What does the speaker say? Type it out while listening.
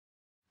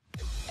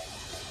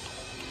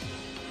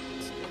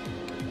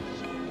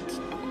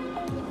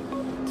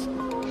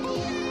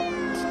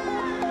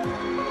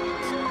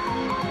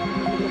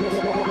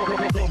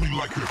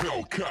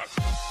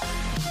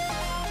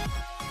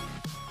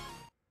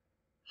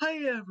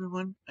Hi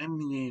everyone, I'm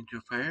Mena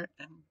Angelfire,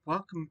 and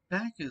welcome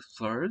back,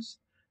 explorers,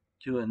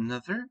 to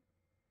another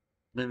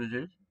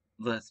limited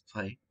Let's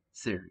Play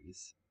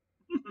series.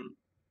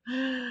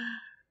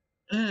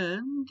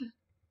 And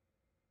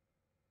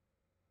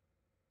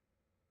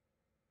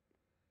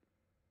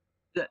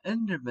the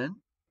Endermen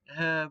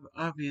have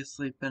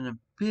obviously been a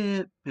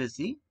bit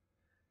busy.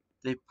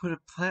 They put a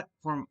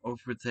platform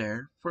over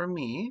there for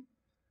me,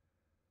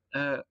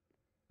 so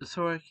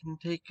I can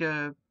take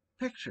a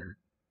picture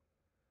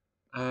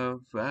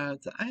of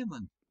the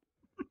island.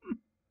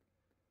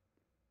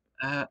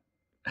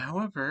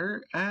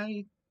 However,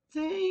 I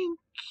think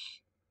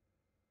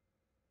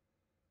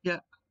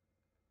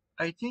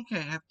I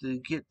have to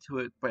get to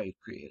it by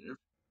creative.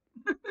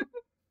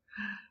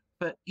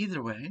 But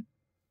either way,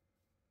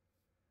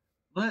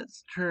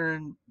 let's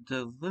turn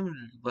the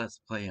limited Let's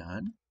Play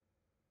on,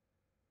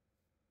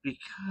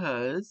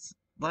 because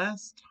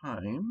last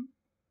time,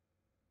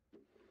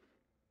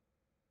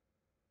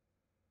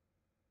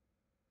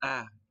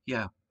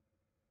 yeah,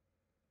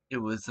 it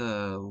was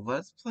a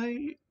Let's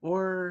Play,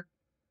 or,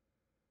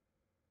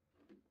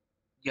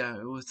 yeah,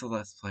 it was a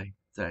Let's Play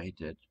that I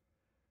did.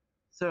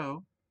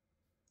 So,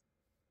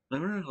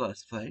 limited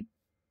Let's Play,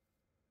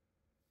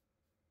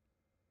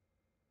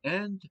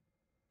 and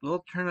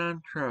we'll turn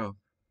on Trove.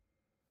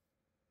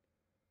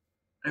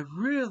 I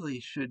really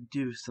should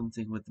do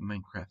something with the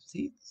Minecraft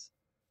seeds.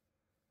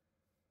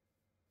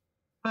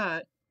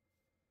 But,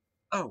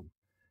 oh,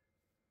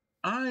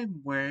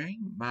 I'm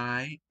wearing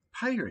my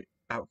pirate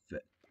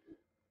outfit.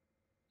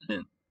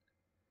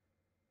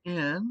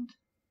 And,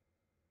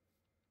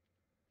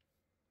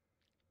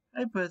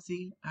 hi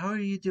Buzzy, how are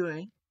you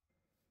doing?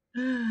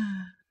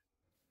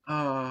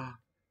 And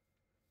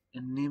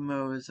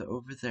Nemo is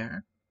over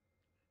there.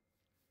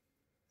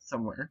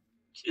 Somewhere.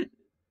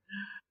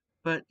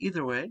 But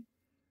either way,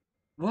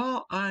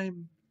 while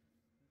I'm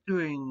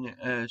doing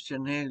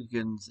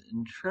shenanigans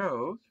in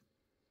Trove,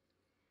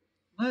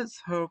 let's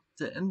hope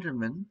the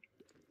Endermen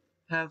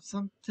have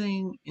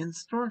something in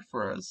store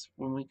for us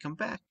when we come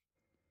back.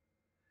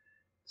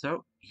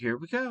 So, here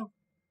we go.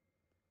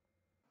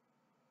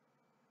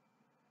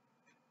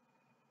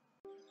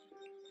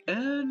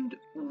 And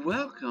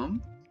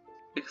welcome,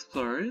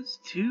 explorers,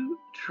 to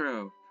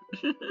Trove.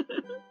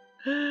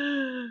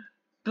 The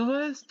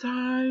last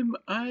time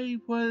I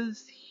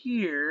was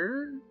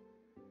here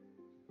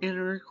in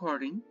a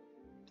recording,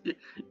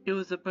 it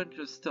was a bunch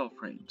of still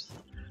frames.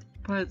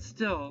 But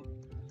still,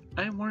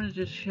 I wanted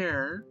to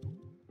share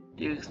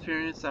the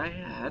experience I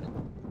had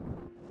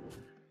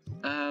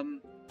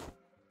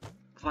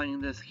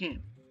playing this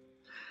game.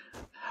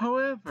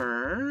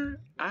 However,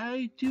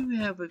 I do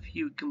have a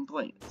few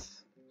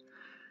complaints.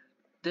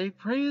 They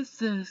praise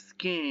this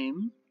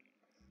game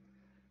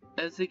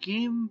as a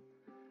game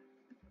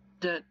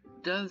that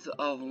does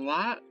a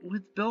lot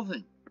with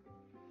building.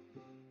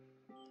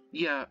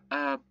 Yeah,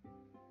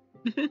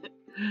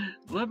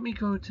 let me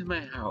go to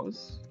my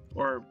house,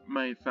 or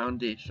my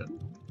foundation.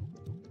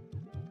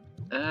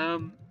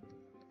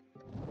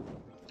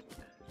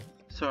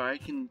 So I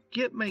can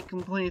get my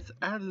complaints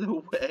out of the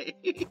way.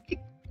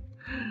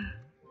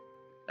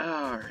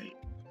 Alright.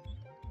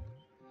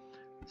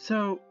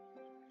 So,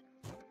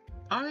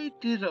 I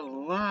did a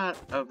lot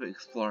of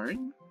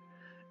exploring,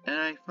 and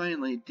I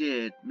finally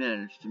did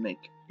manage to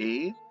make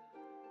a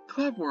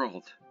club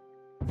world.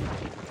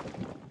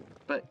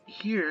 But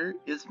here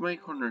is my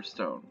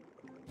cornerstone.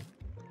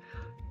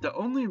 The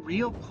only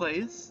real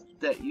place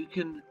that you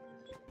can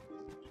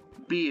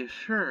be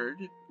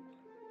assured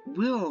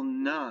will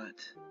not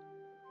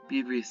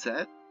be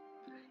reset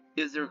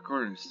is their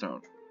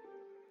cornerstone.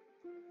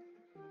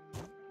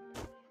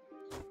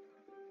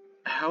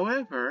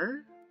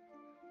 However,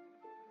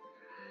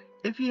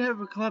 if you have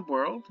a club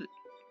world,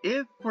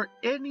 if for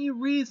any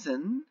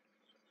reason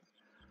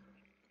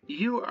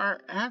you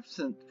are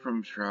absent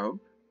from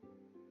Trove,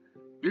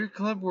 your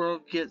club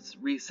world gets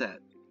reset.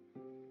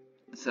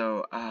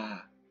 So,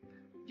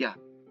 yeah,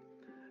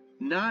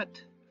 not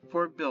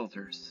for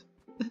builders.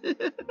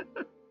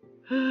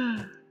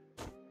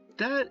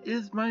 That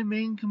is my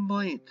main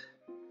complaint.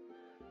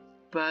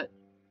 But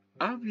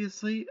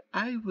obviously,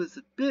 I was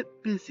a bit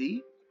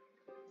busy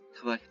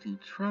collecting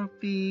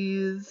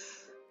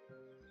trophies,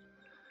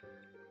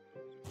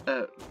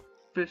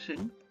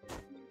 fishing,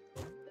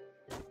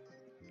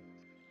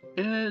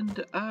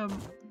 and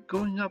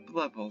going up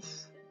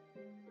levels.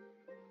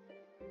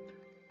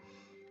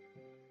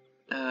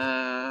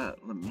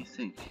 Let me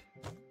think.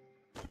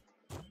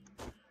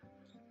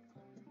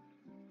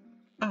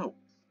 Oh,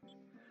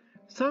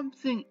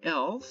 something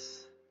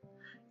else.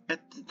 At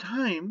the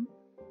time,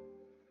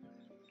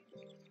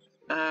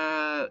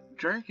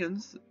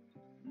 dragons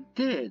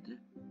did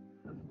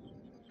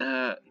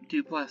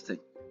do blasting.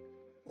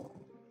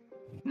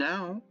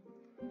 Now,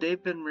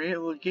 they've been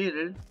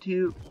relegated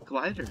to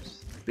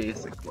gliders,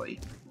 basically.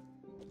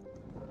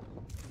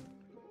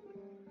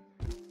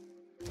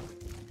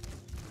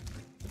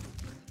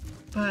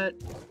 But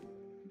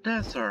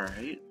that's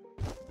alright.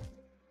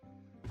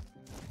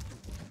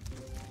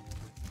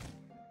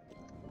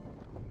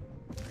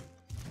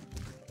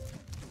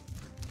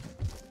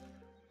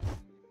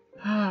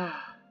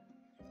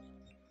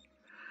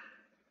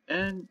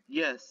 And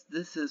yes,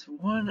 this is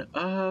one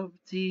of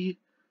the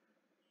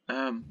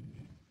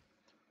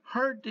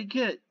hard to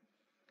get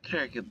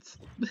dragons.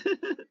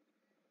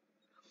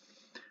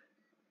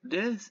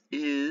 This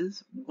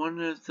is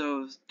one of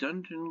those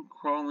dungeon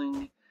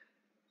crawling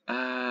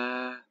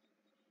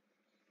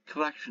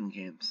collection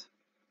games.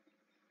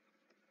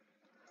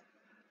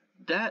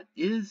 That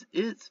is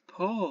its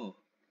pull.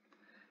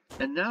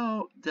 And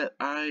now that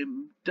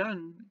I'm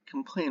done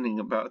complaining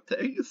about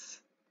things,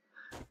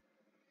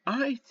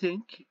 I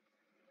think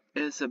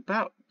it's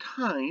about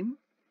time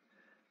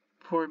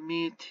for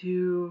me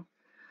to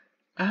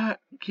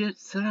get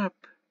set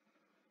up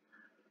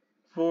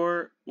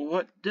for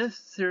what this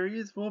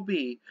series will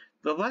be.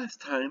 The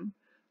last time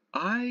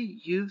I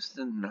used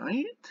the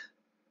knight,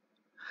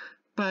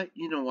 but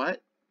you know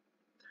what?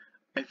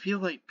 I feel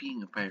like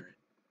being a pirate.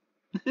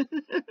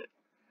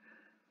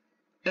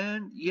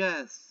 And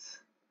yes,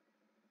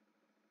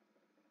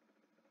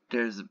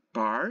 there's a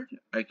bard.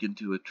 I can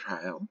do a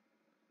trial.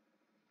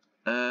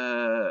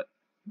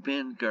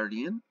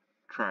 Vanguardian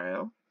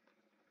trial.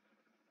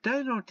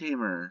 Dino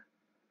tamer.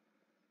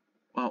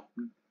 Well,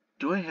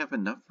 do I have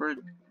enough for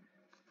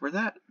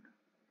that?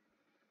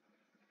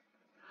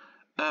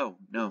 Oh,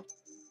 no.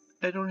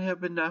 I don't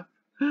have enough.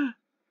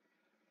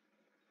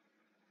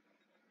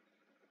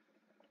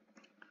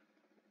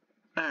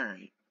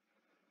 Alright.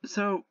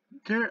 So,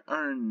 there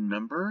are a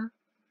number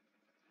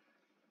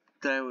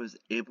that I was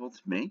able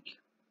to make.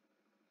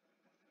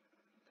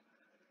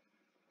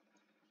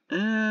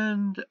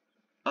 And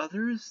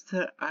others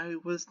that I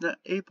was not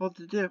able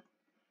to do.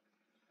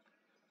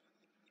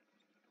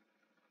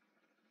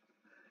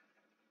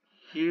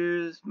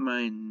 Here's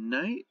my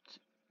knight.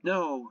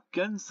 No,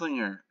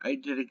 gunslinger. I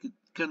did a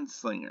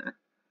gunslinger.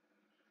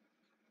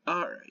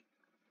 Alright.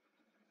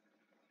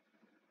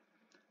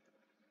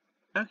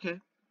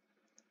 Okay.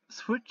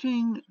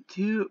 Switching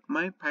to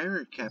my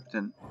pirate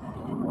captain.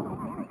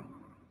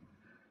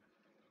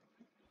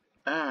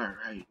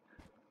 Alright.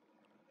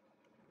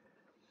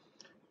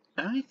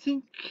 I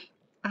think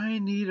I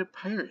need a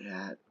pirate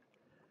hat.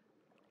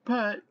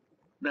 But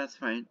that's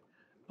fine.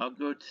 I'll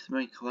go to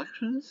my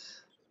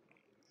collections.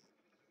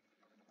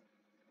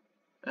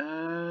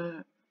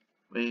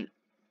 Wait.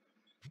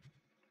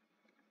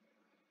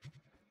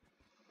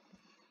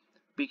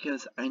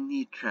 Because I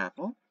need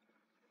travel.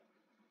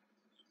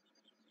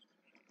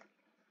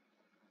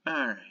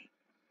 Alright.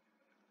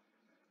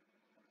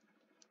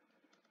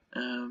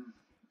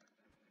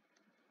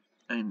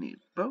 I need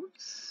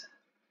boats.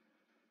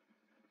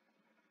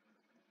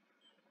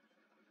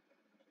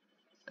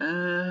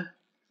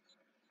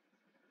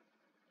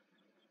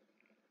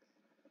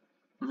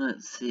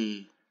 Let's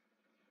see.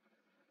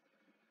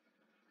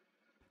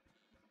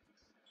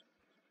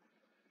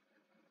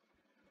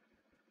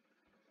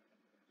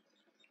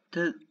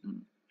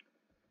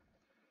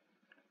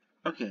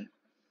 Okay.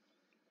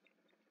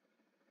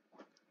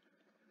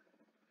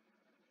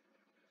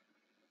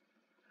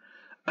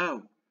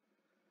 Oh.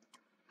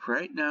 For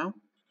right now,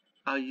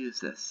 I'll use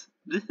this.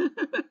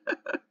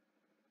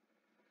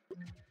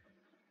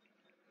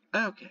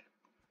 Okay.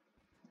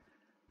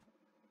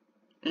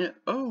 And,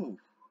 oh.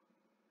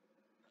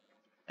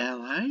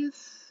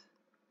 Allies?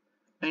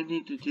 I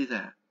need to do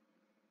that.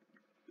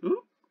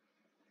 Oop.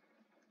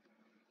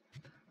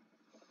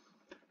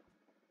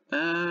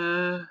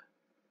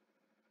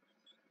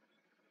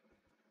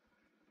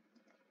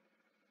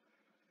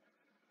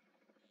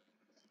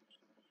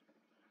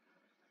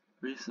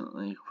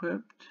 Recently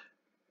equipped.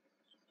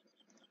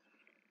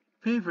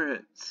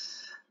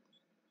 Favorites.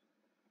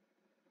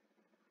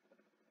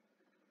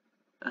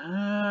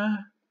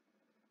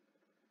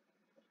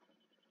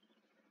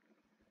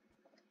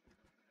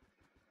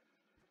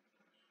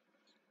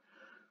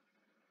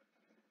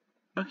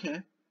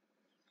 Okay.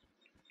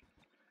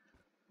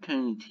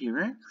 Tiny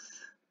T-Rex.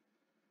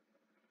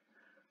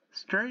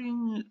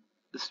 Striding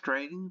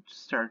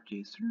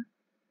Stargazer.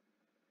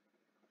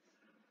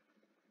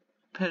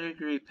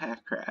 Pedigree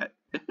Pack Rat.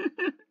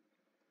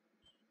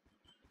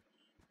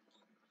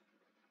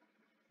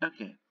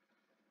 Okay.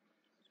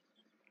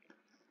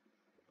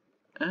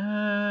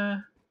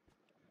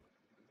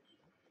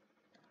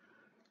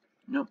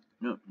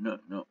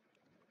 Nope.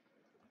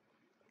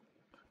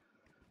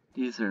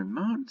 These are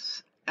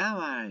mounts,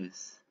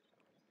 allies.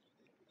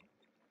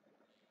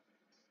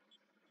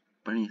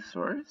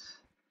 Bunnysaurus?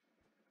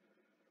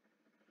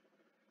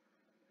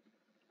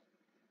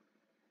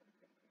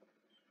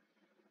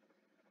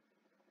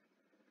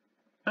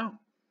 Oh.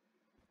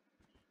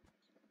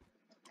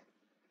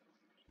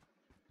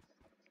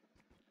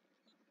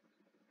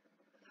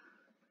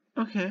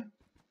 Okay.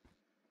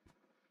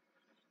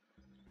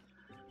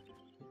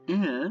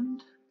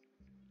 And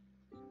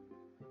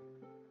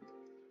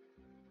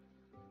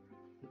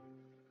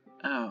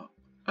oh.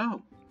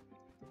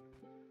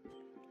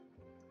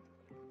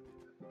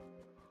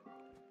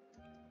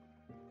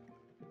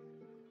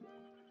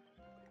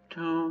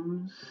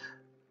 Tomes.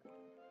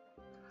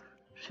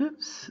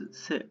 Ships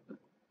sit.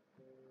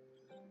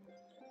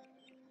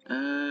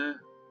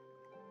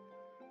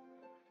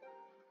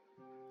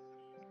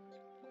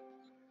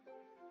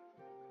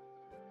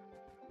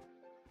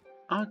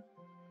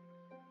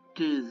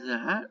 do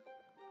that,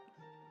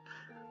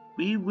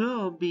 we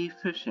will be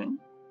fishing.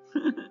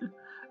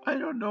 I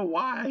don't know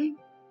why,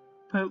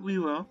 but we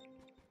will,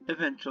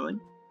 eventually.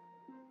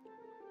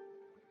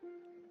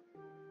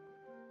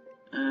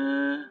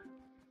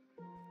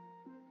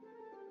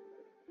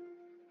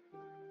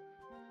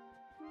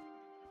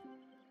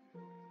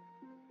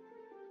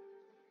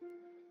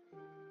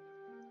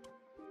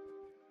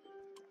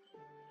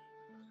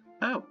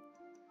 Oh.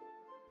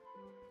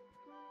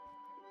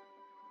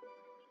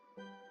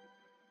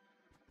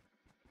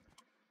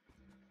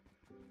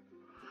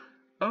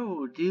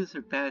 Oh, these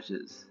are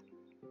badges.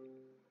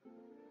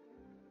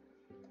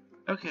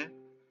 Okay.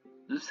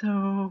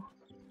 So...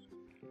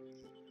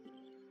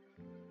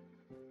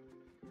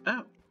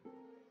 Oh.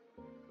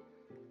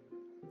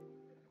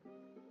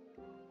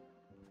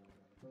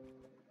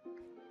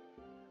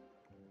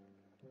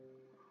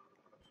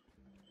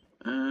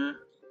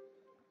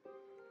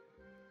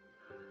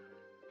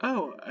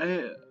 Oh,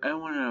 I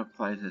want to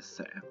apply this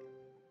style.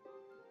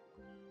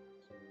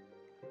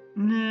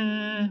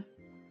 Nah.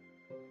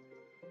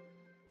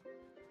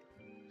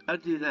 I'll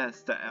do that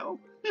style.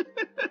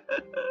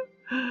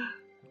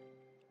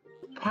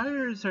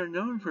 Pirates are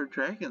known for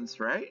dragons,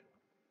 right?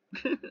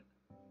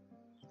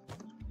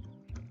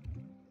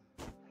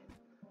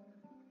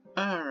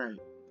 Alright.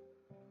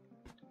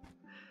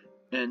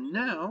 And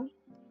now,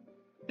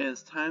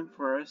 it's time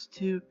for us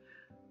to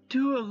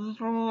do a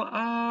little,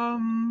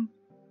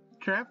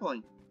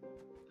 traveling.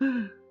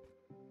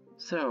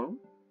 So,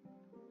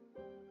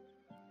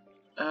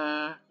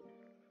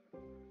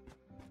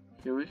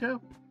 here we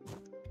go.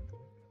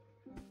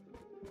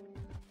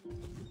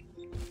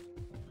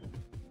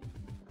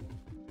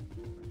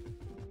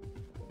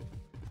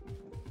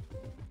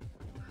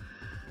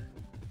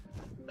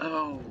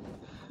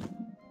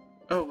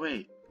 Oh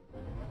wait.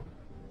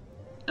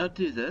 I'll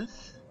do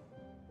this.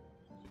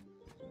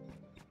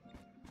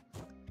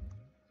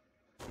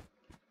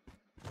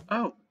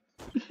 Oh.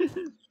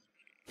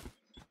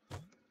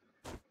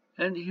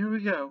 And here we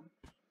go.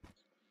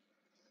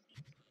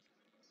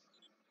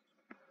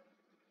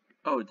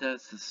 Oh,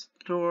 that's the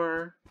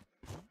store.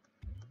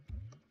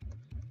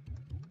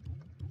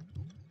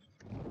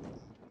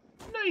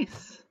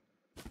 Nice.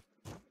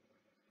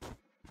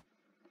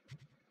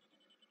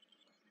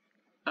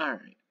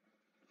 Alright.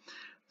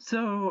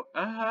 So,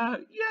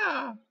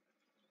 yeah.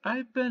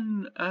 I've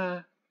been,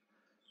 I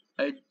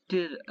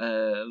did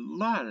a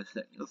lot of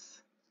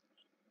things.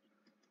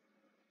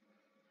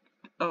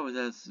 Oh,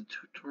 that's the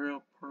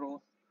tutorial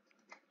portal.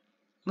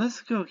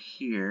 Let's go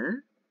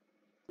here.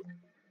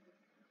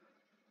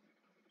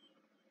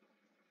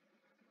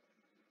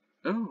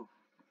 Oh.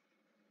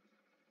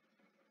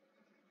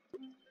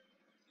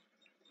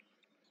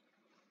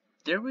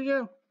 There we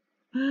go.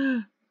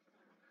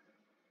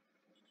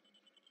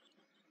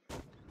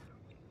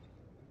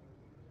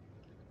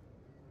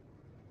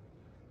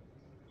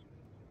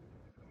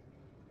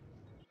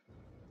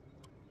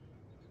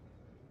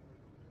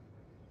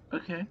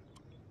 Okay.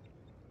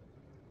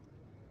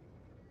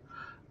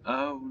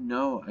 Oh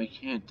no, I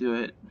can't do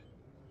it.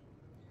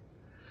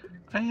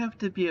 I have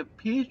to be a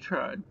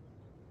patron.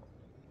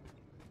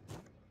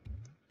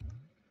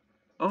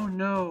 Oh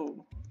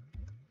no.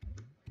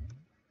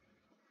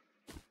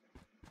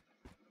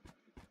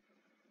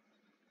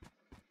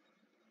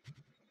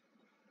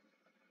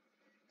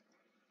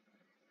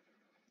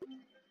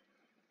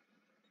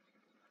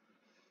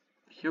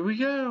 Here we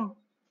go.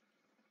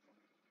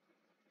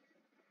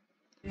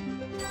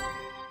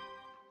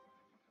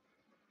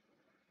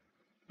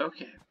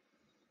 Okay.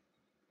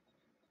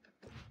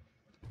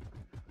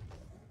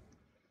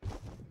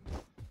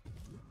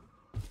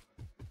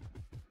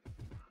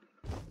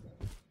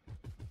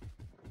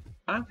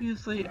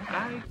 Obviously,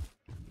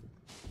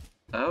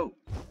 Oh.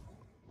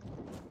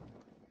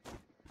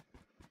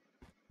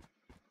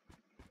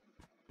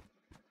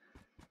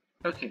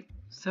 Okay,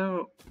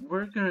 so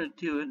we're gonna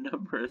do a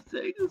number of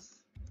things.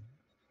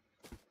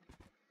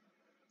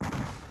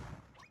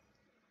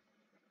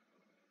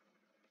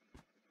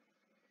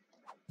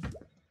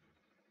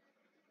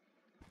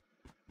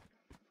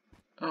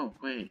 Oh,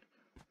 wait.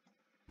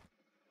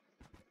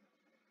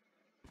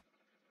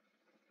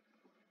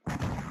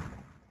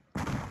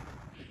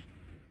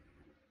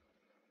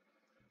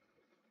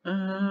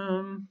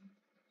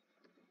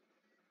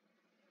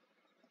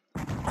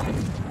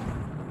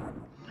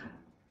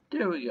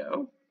 There we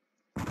go.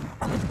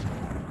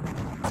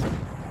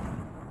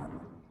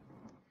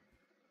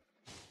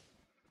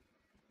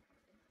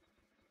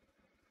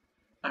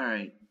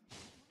 Alright.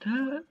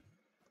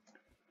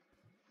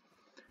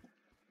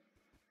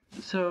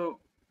 So,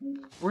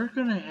 we're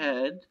gonna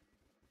head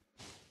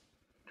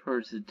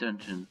towards the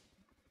dungeon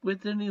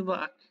with any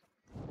luck.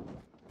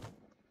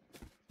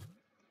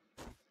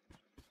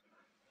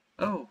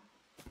 Oh.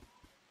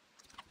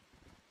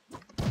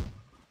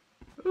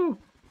 Ooh.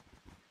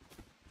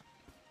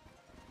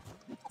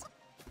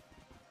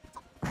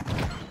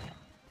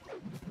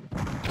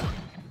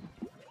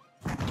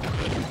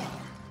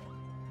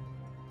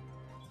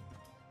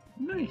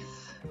 Nice.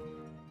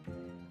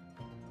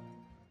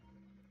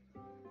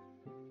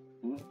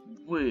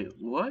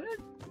 What?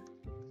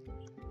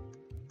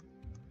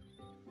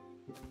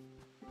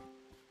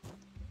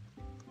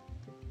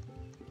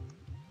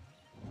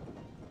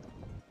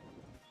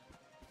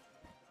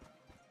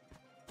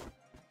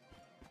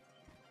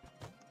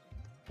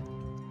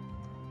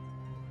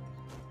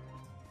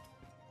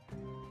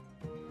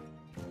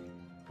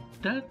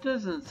 That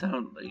doesn't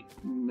sound like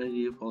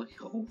medieval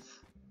hills.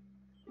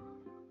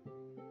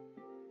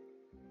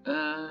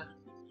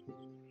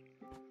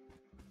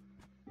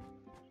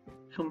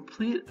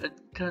 Complete a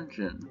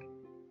dungeon.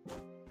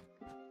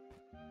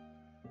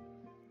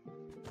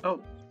 Oh.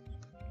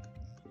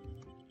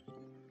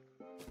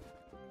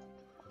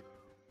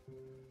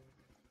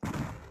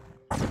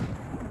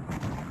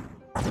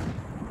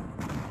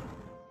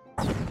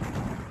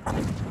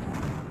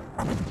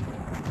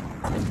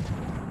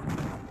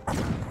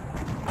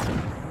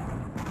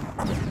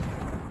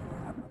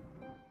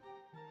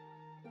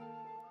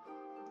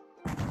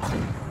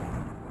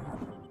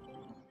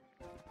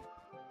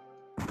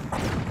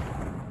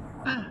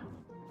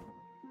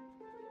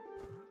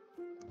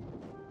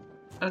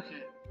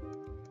 Okay.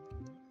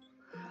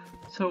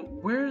 So,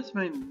 where's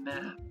my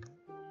map?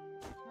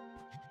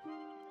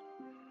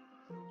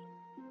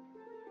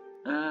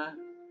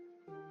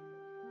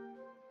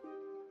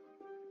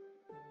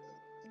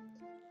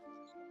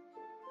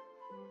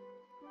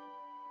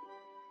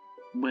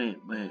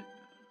 Wait.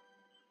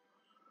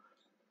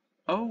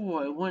 Oh,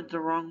 I went the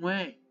wrong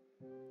way.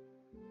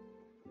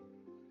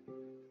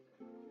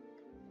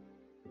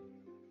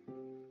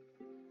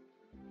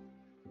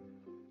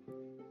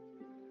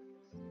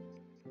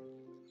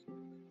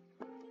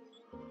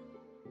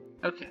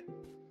 Okay.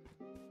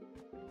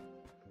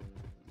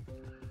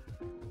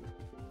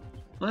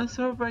 Let's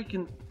hope I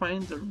can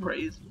find the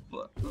right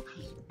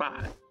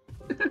spot.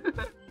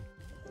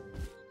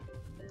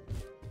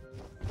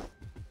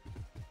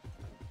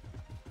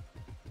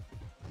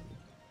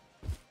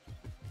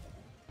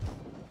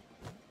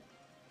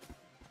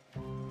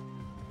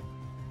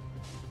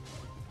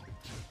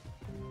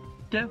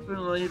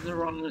 Definitely the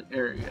wrong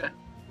area.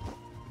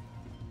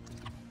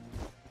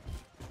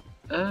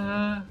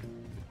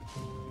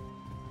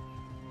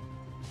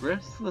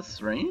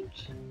 Restless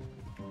Range?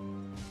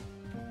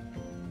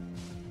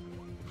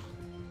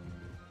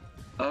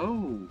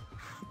 Oh.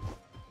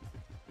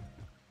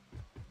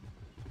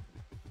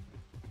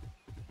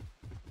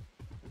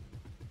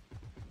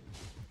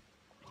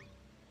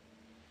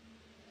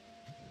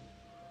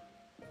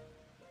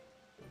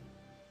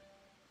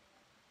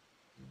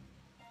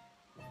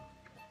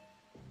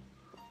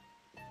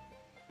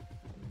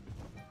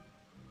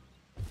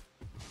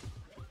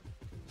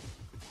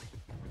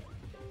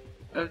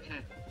 Okay.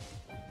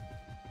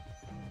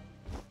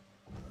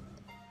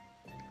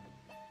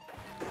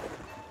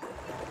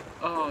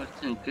 Oh,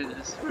 thank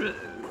goodness for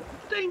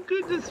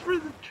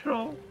the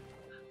troll.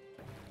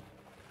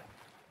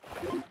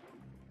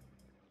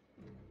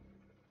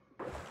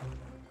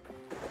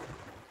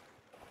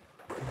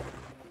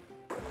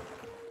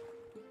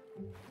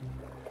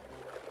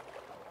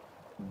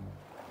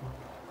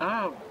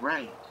 All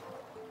right.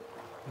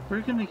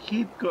 We're gonna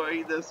keep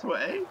going this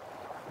way.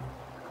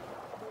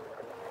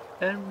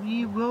 And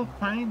we will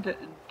find a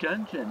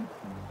dungeon.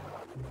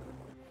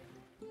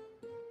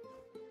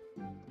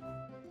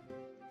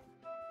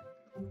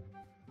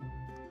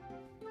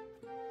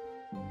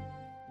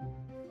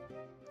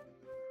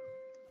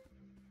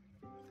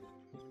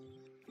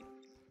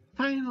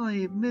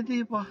 Finally,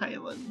 medieval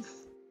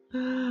highlands.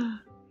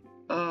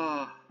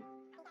 Oh.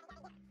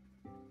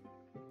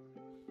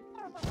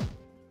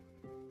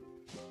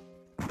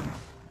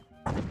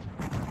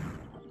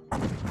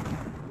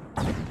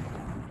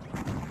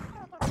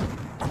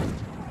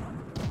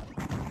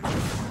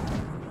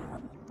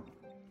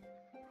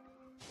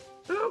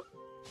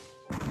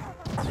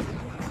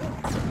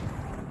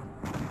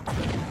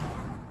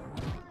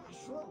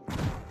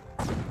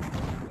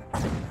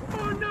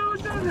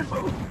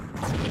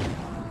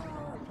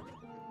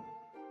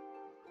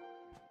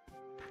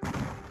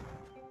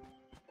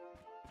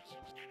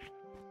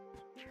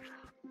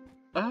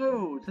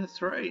 Oh,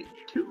 that's right,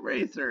 to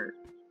Razor.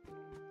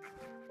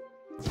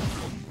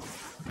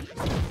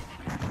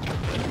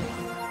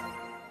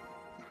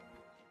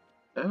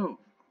 Oh.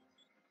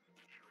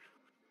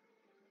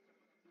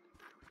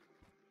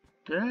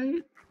 Did I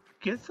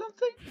get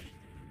something?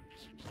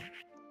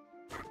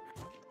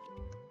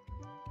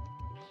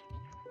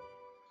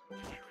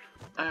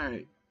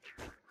 Alright.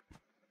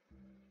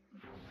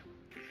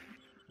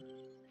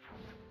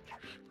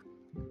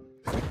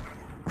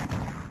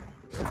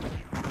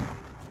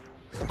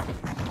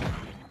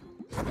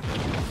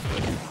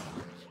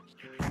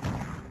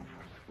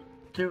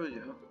 There we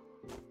go.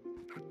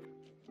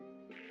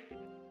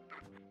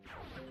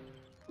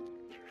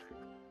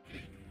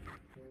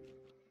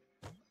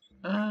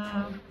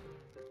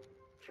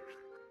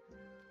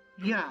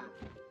 Yeah.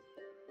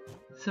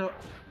 So,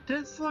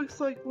 this looks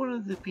like one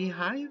of the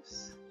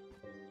beehives.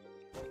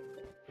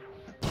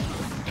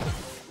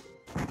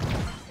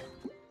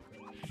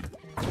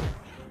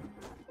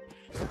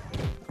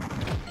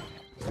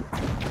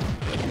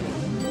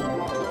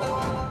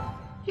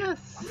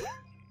 Yes!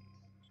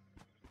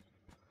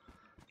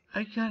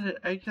 I got it,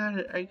 I got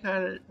it, I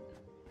got it.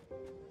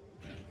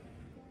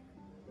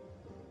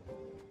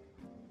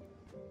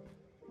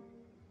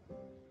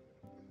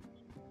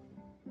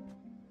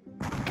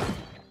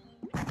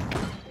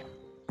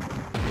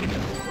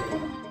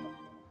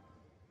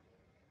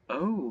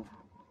 Oh.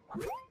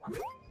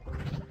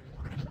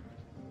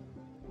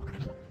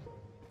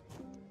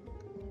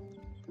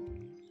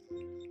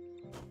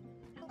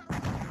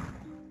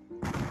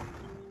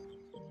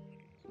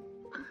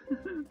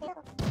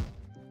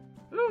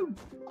 Ooh.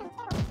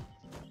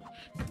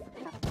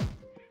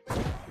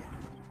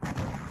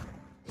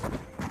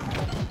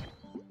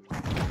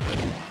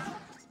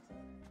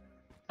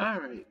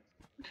 Alright.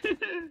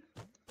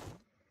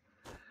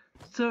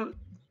 So,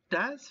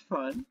 that's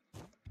fun.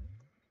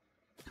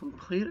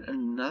 Complete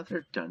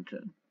another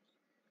dungeon.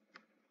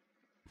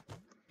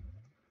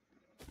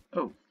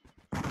 Oh.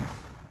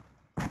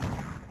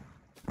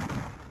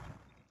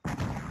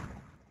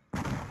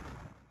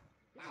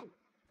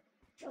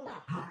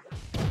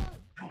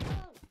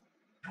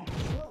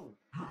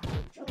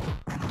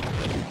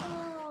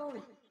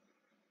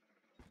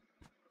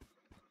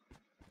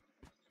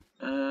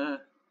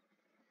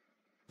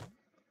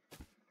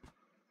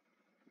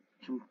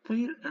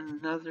 Complete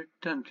another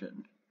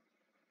dungeon.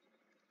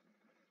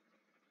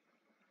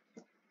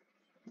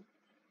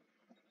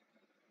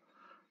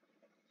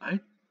 I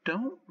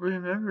don't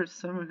remember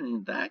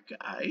summoning that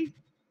guy.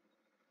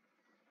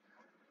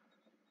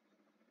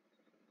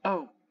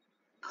 Oh,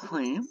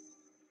 claim?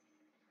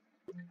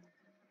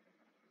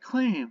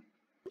 Claim.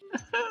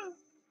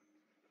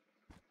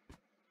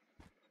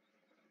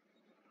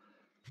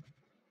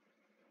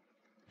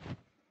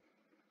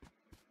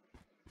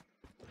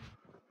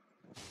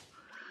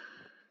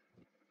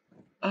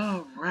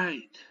 Oh,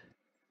 right.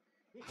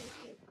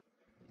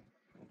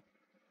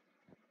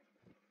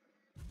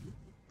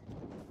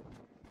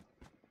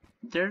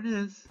 There it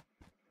is.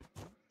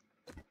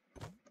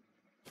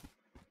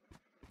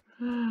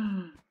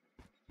 Oh.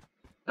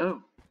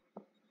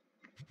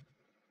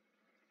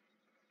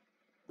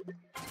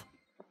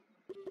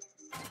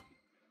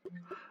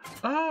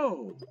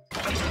 Oh!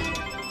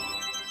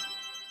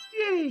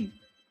 Yay!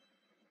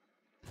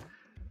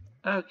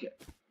 Okay.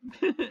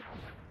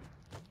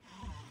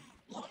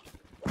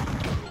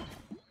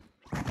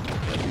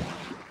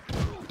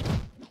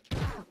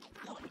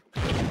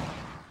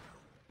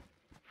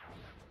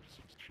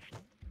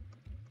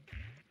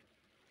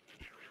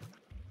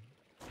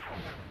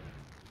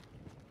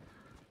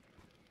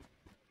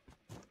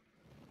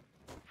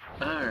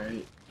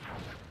 Alright.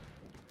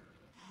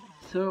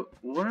 So,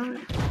 what are we...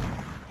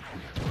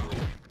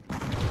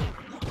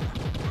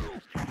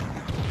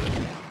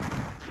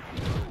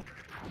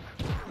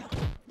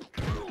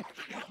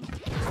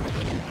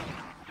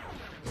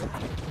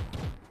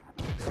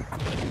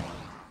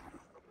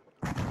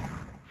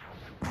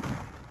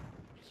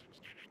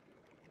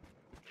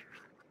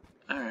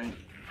 Alright.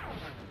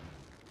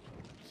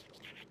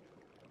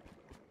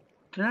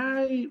 Did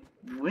I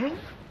win?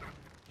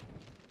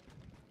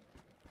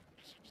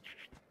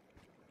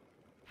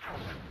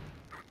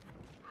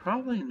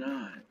 Probably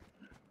not.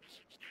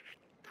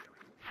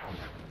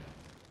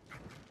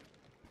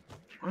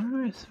 What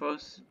am I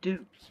supposed to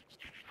do?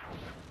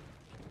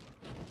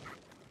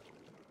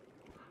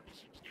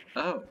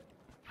 Oh.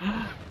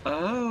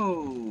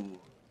 Oh!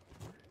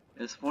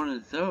 It's one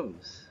of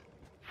those.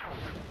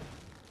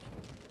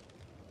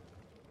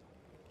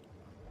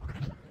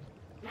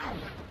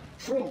 Trove.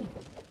 Trove.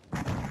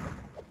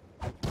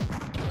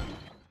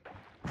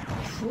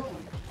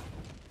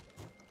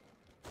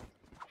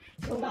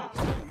 Trove.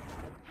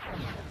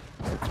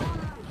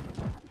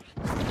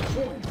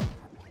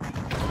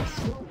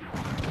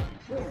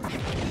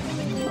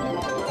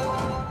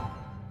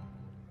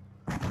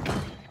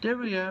 There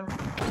we go.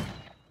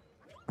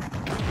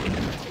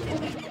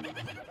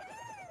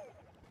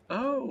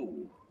 Oh.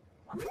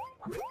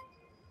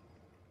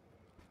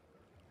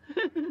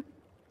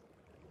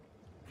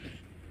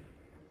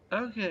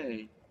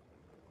 Okay.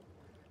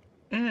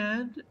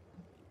 And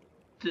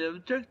the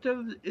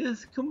objective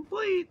is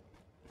complete.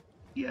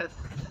 Yes.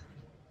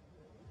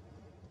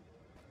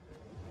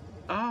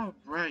 All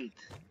right.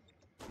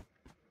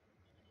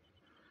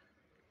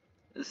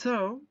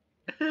 So,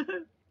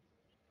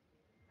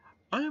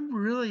 I'm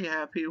really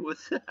happy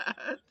with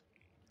that.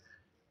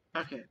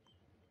 Okay.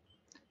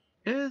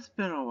 It's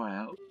been a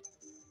while.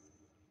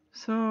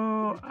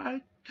 So,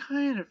 I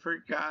kind of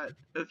forgot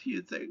a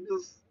few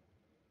things.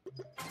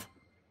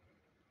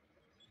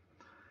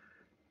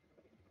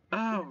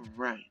 All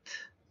right.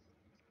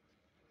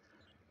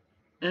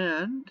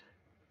 And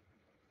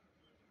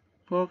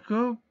we'll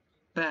go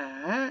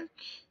back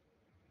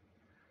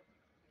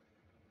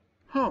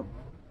home.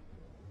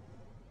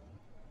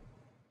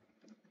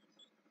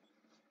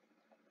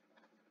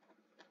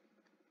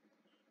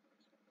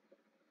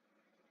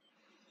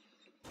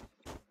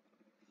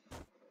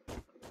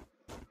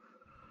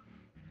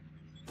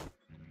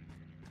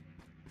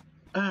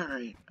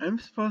 Alright, I'm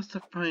supposed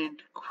to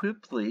find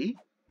Quipley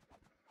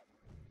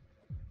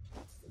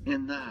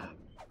in the hub.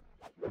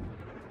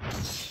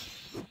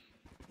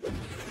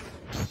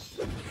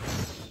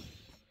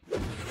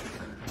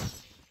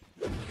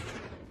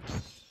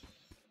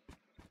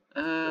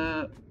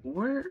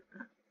 where?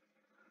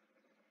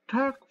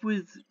 Talk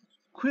with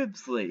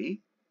Quibsley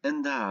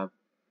and the hub.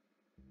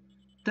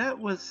 That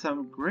was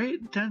some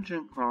great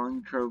dungeon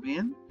crawling,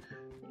 Trovian.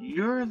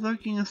 You're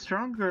looking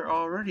stronger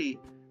already.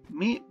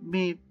 Meet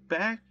me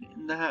back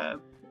in the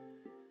hub.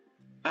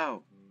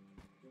 Oh.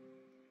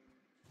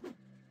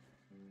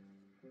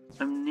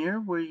 I'm near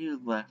where you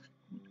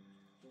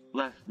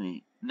left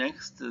me,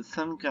 next to the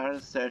sun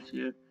goddess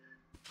statue.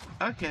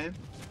 Okay.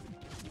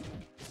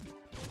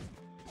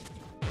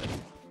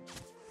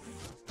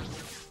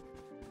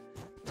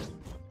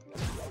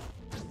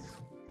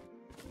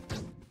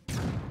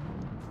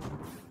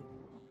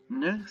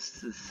 Next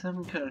to the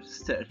sun goddess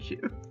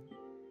statue.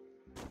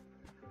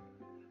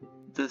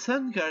 The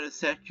sun goddess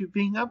statue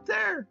being up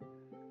there.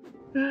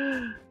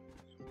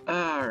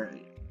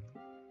 Alright.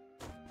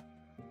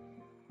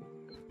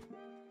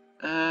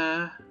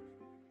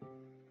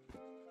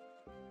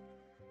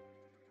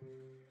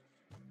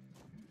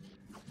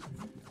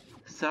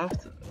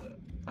 South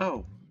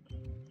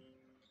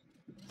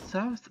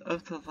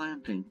of the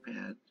landing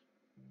pad.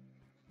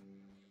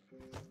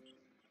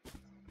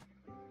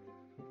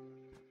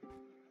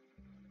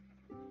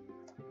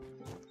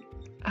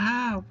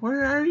 Ah,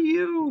 where are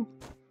you?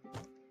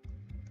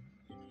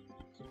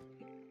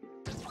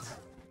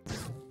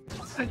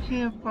 I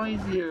can't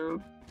find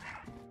you.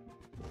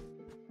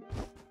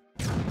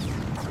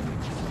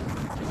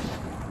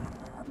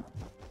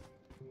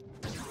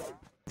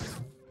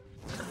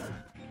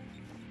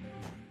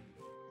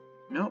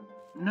 Nope,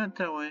 not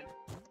that way.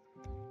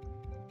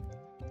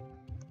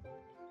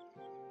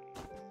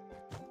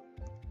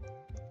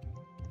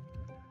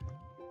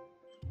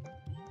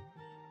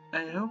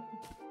 I hope.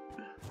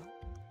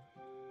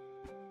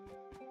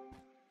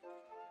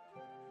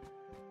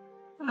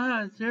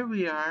 Ah, there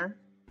we are.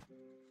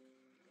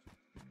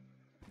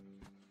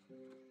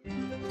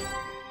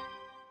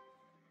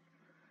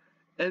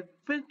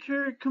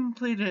 Adventure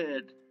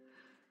completed.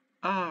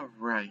 All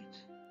right.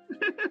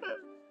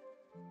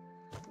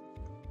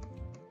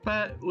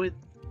 But with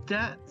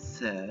that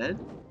said,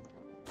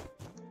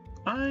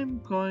 I'm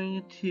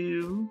going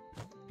to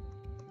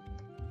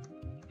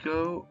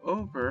go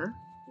over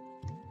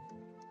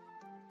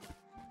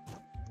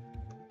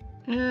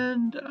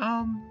and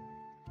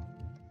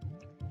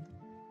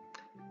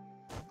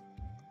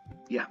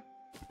yeah,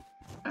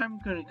 I'm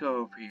gonna go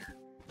over here.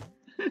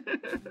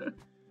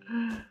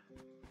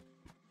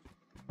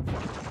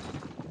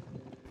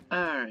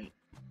 Alright,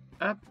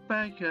 up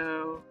I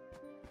go.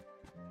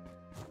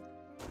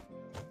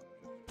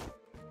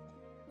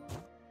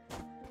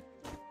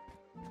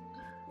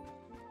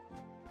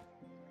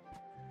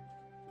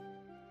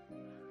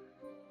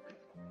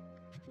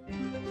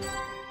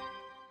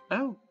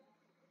 Oh,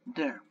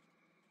 there.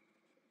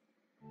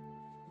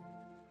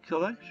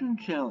 Collection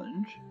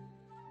challenge.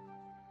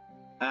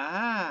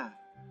 Ah,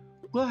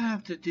 we'll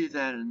have to do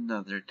that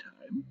another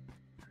time.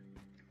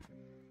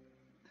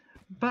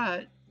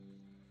 But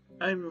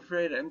I'm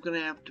afraid I'm going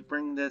to have to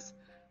bring this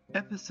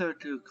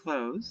episode to a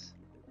close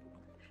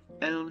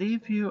and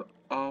leave you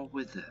all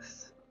with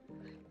this.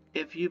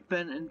 If you've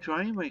been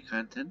enjoying my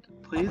content,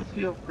 please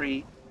feel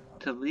free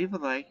to leave a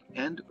like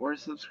and or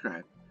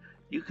subscribe.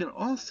 You can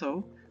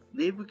also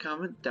leave a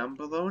comment down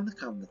below in the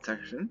comment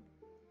section.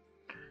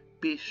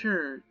 Be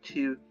sure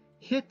to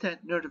hit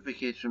that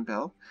notification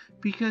bell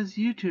because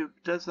YouTube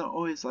doesn't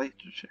always like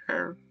to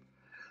share.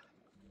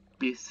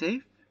 Be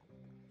safe,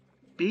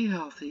 be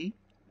healthy,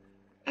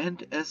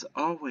 and as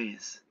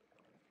always,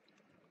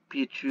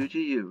 be true to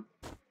you.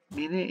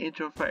 Mena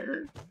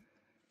Angelfire,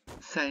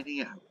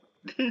 signing out.